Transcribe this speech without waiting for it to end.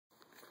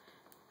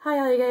Hi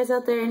all you guys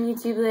out there in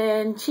YouTube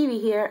land, Chibi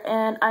here,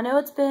 and I know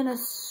it's been a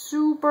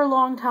super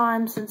long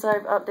time since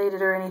I've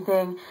updated or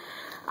anything.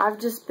 I've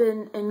just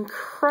been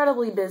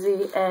incredibly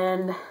busy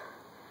and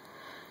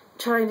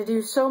trying to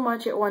do so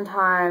much at one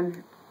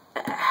time,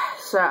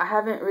 so I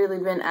haven't really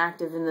been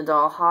active in the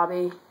doll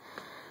hobby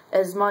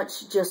as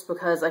much just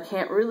because I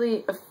can't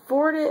really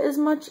afford it as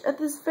much at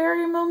this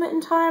very moment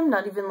in time,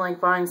 not even like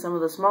buying some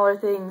of the smaller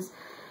things,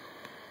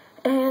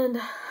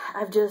 and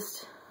I've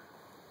just,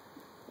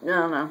 I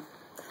don't know,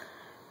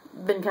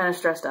 been kind of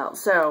stressed out.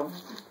 So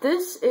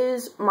this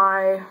is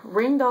my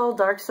Ringdoll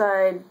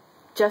Darkside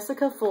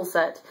Jessica full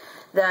set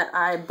that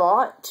I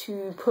bought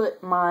to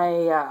put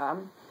my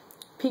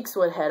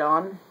Peakswood head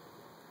on,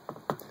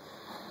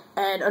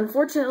 and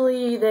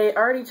unfortunately they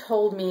already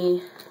told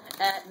me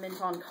at Mint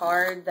on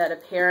Card that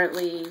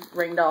apparently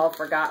Ringdoll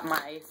forgot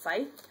my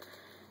scythe,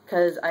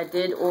 because I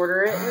did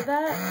order it with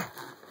that,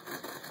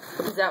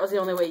 because that was the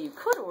only way you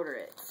could order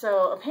it.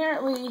 So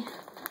apparently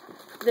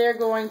they're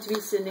going to be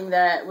sending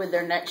that with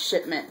their next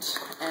shipment,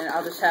 and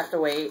I'll just have to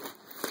wait.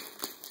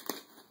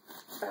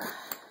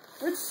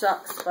 Which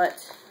sucks,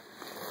 but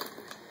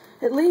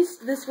at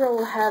least this girl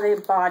will have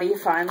a body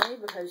finally,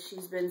 because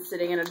she's been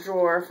sitting in a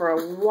drawer for a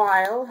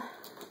while.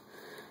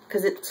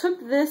 Because it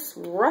took this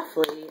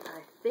roughly,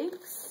 I think,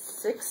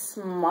 6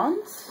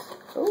 months.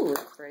 Oh,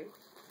 that's great.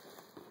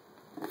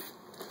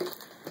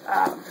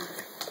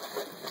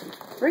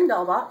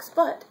 Ringdoll box,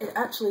 but it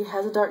actually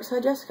has a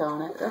Darkside Jessica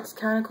on it. That's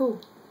kind of cool.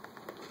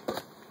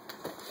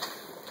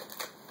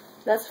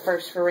 That's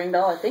first for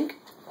Ringdoll, I think.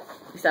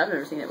 At least I've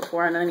never seen it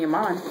before on any of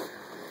mine.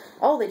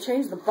 Oh, they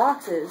changed the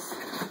boxes.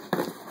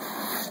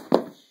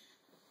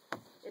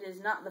 It is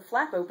not the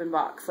flap open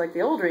box like the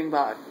old Ringdoll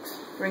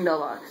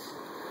box.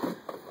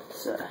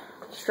 It's a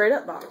straight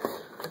up box.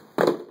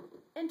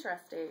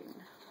 Interesting.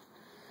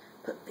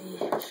 Put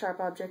the sharp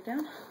object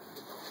down.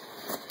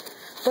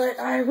 But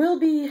I will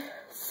be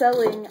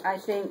selling, I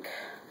think,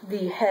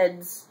 the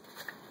heads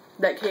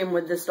that came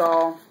with this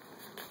doll,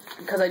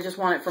 because I just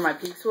want it for my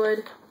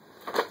Peakswood.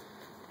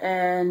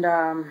 And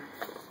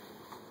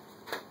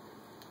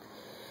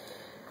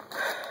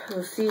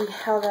we'll see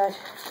how that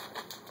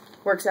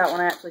works out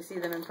when I actually see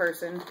them in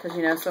person, because,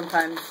 you know,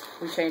 sometimes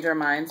we change our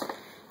minds.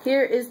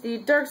 Here is the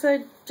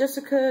Darkside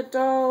Jessica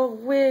doll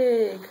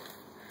wig,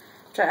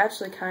 which I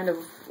actually kind of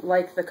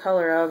like the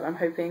color of. I'm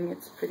hoping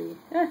it's pretty,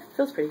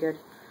 feels pretty good.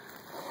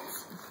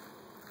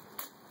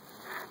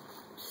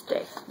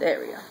 Stay. There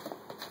we go.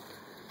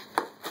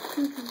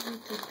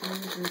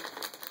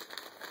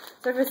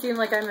 So if I seem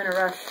like I'm in a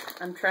rush,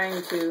 I'm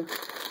trying to,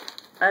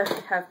 I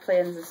have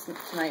plans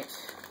tonight.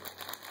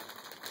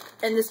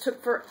 And this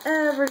took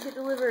forever to get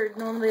delivered.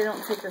 Normally they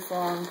don't take this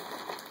long.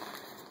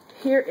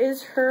 Here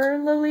is her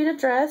Lolita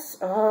dress,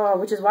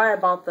 which is why I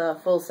bought the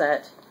full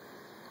set,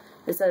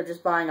 instead of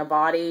just buying a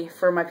body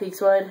for my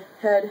Peakswood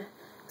head.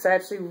 Because I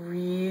actually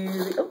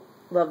really,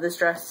 love this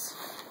dress,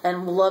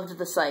 and loved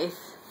the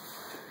scythe.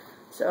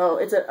 So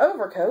it's an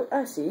overcoat,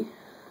 I see.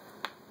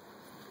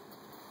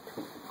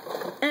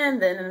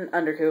 And then an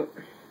undercoat.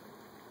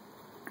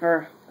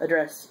 Or a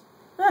dress.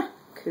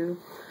 Cool.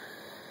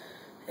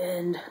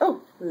 And,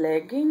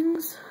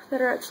 leggings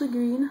that are actually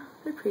green.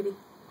 They're pretty.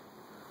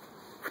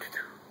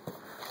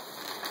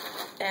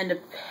 And a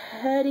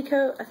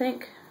petticoat, I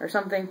think, or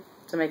something,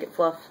 to make it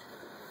fluff.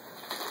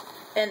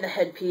 And the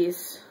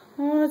headpiece.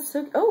 Oh, it's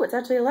so, it's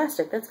actually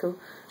elastic. That's cool.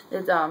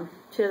 It's, to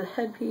the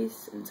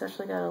headpiece, and it's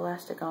actually got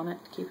elastic on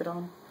it to keep it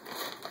on.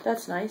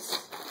 That's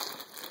nice.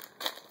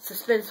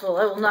 Suspenseful.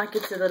 I will not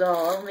get to the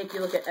doll. I'll make you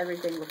look at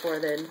everything before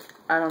then.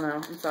 I don't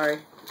know. I'm sorry.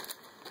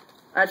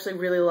 I actually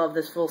really love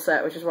this full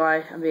set, which is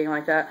why I'm being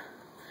like that.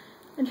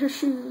 And her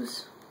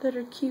shoes that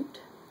are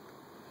cute.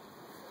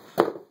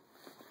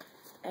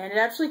 And it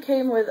actually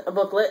came with a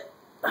booklet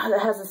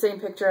that has the same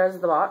picture as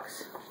the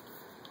box.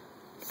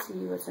 Let's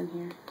see what's in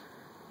here.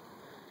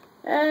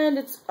 And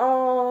it's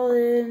all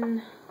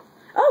in...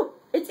 Oh!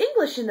 It's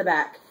English in the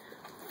back.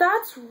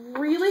 That's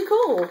really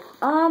cool.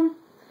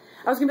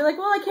 I was gonna be like,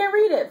 well, I can't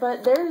read it,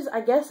 but there's,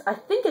 I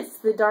think it's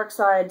the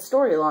Darkside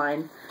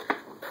storyline.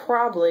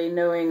 Probably,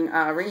 knowing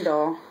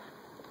Ringdoll.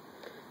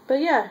 But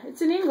yeah,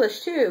 it's in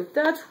English too.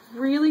 That's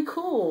really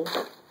cool.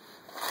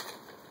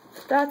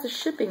 That's a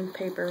shipping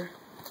paper.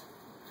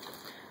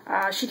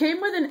 She came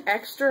with an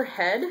extra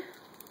head.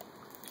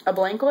 A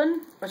blank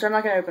one, which I'm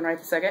not gonna open right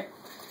this second.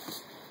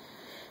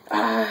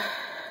 I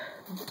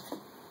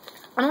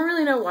don't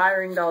really know why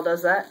Ringdoll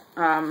does that.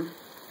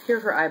 Here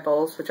are her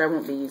eyeballs, which I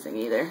won't be using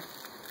either.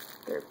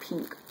 They're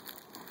pink.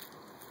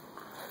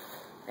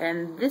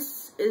 And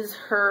this is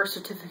her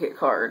certificate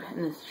card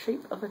in the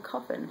shape of a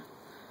coffin.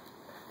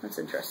 That's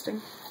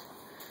interesting.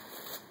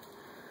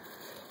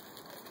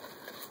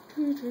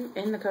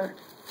 In the card.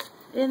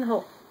 In the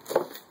hole.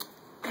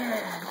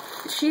 And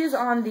she is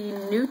on the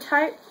new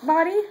type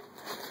body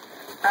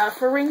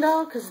for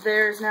Ringdoll, because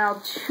there's now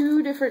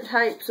 2 different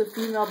types of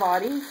female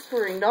bodies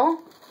for Ringdoll.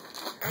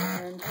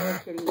 And Hello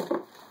Kitty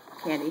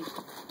candy.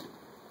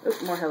 Oh,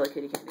 more Hello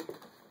Kitty candy.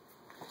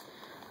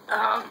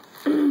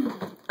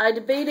 I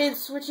debated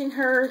switching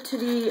her to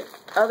the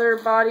other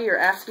body or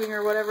asking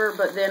her whatever,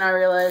 but then I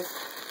realized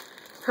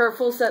her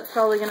full set's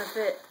probably going to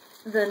fit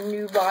the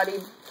new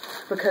body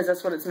because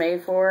that's what it's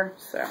made for,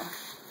 so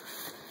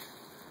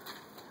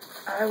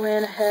I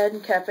went ahead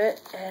and kept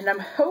it, and I'm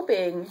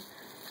hoping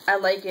I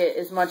like it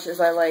as much as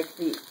I like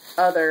the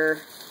other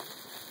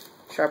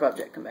Sharp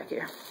Object, come back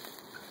here,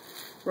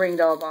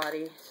 Ringdoll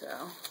body, so,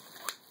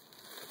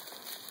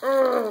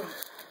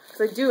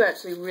 because I do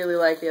actually really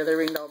like the other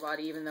Ringdoll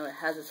body, even though it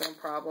has its own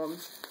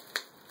problems.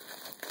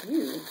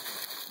 You,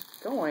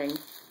 going,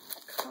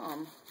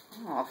 come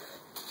off,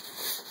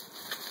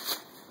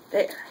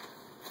 there,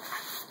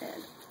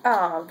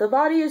 and, the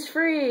body is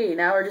free,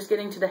 now we're just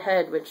getting to the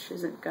head, which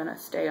isn't gonna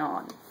stay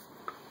on.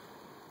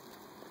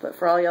 But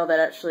for all y'all that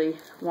actually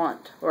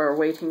want, or are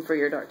waiting for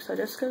your Darkside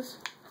Jessicas,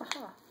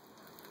 haha.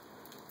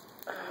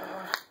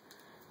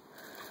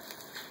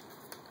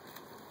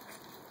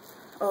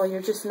 Oh,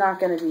 you're just not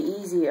going to be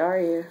easy, are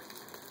you?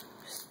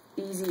 Just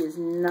easy is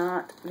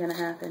not going to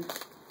happen.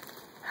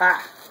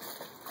 Ha!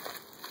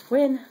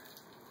 Win!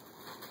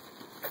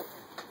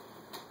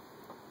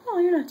 Oh,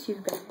 you're not too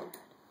bad.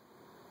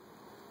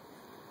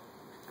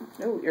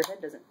 Oh, your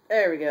head doesn't.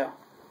 There we go.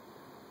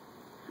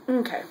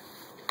 Okay.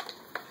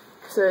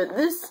 So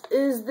this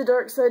is the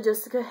Darkside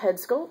Jessica head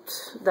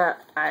sculpt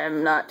that I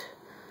am not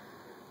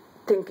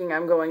thinking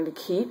I'm going to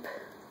keep.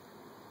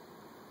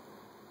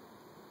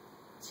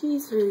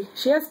 She's really,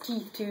 she has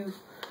teeth too,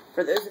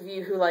 for those of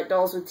you who like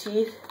dolls with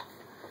teeth.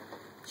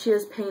 She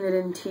has painted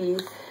in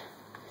teeth.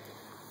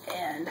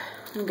 And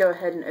I'm going to go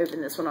ahead and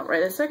open this one up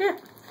right a second.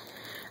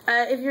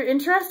 If you're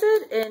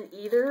interested in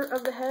either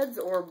of the heads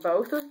or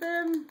both of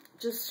them,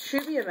 just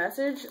shoot me a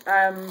message.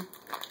 I'm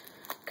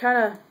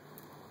kind of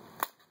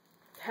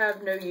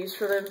have no use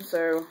for them,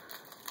 so,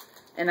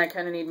 and I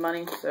kind of need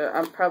money, so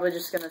I'm probably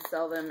just going to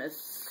sell them as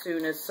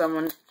soon as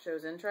someone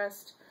shows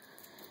interest.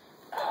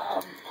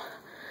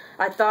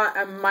 I thought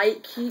I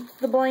might keep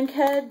the blank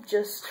head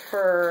just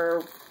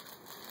for,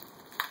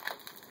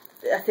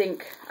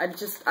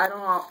 I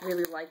don't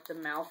really like the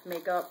mouth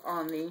makeup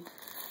on the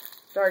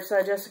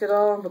Darkside Jessica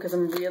doll, because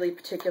I'm really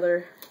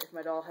particular. If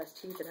my doll has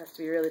teeth, it has to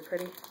be really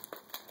pretty.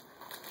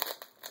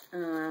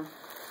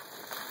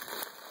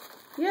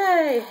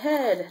 Yay,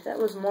 head! That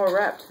was more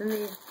wrapped than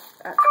the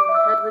actual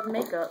head with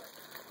makeup.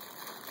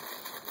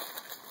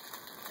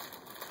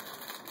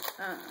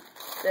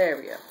 There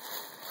we go.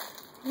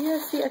 Yeah,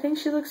 see, I think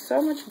she looks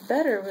so much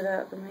better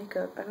without the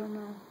makeup. I don't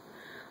know.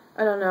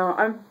 I don't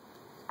know.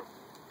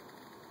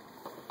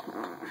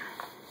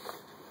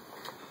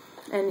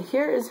 And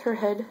here is her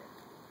head. You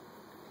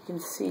can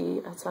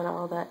see outside of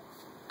all that.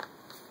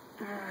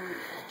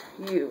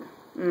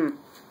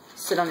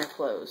 Sit on your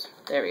clothes.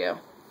 There we go.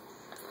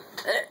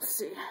 Let's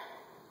see.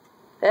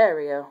 There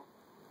we go.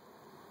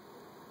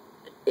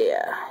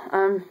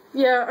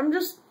 Yeah, I'm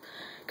just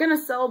gonna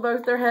sell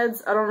both their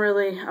heads. I don't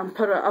really, I'll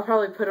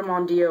probably put them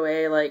on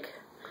DOA like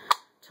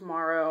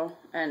tomorrow,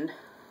 and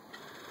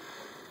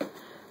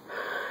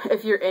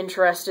if you're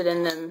interested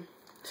in them,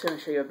 just gonna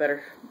show you a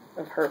better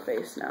of her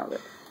face now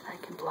that I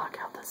can block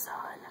out the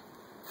sun.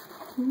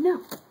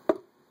 No.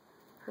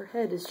 Her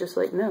head is just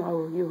like,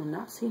 no, you will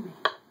not see me.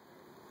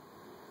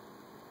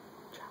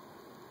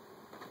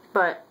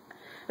 But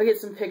I'll get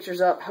some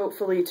pictures up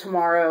hopefully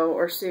tomorrow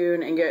or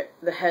soon and get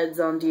the heads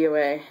on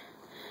DOA.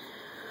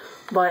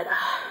 But,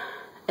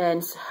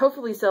 and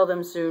hopefully sell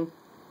them soon.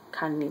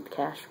 Kind of need the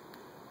cash.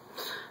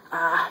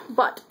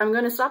 But I'm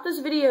going to stop this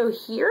video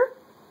here.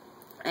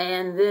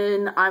 And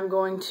then I'm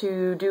going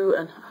to do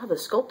the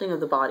sculpting of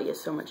the body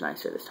is so much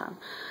nicer this time.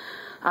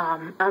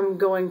 I'm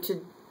going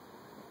to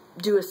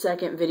do a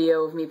second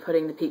video of me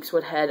putting the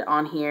Peakswood head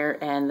on here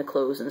and the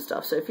clothes and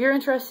stuff. So if you're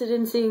interested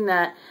in seeing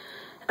that,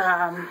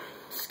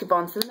 skip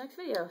on to the next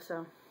video.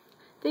 So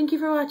thank you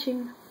for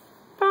watching.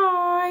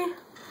 Bye!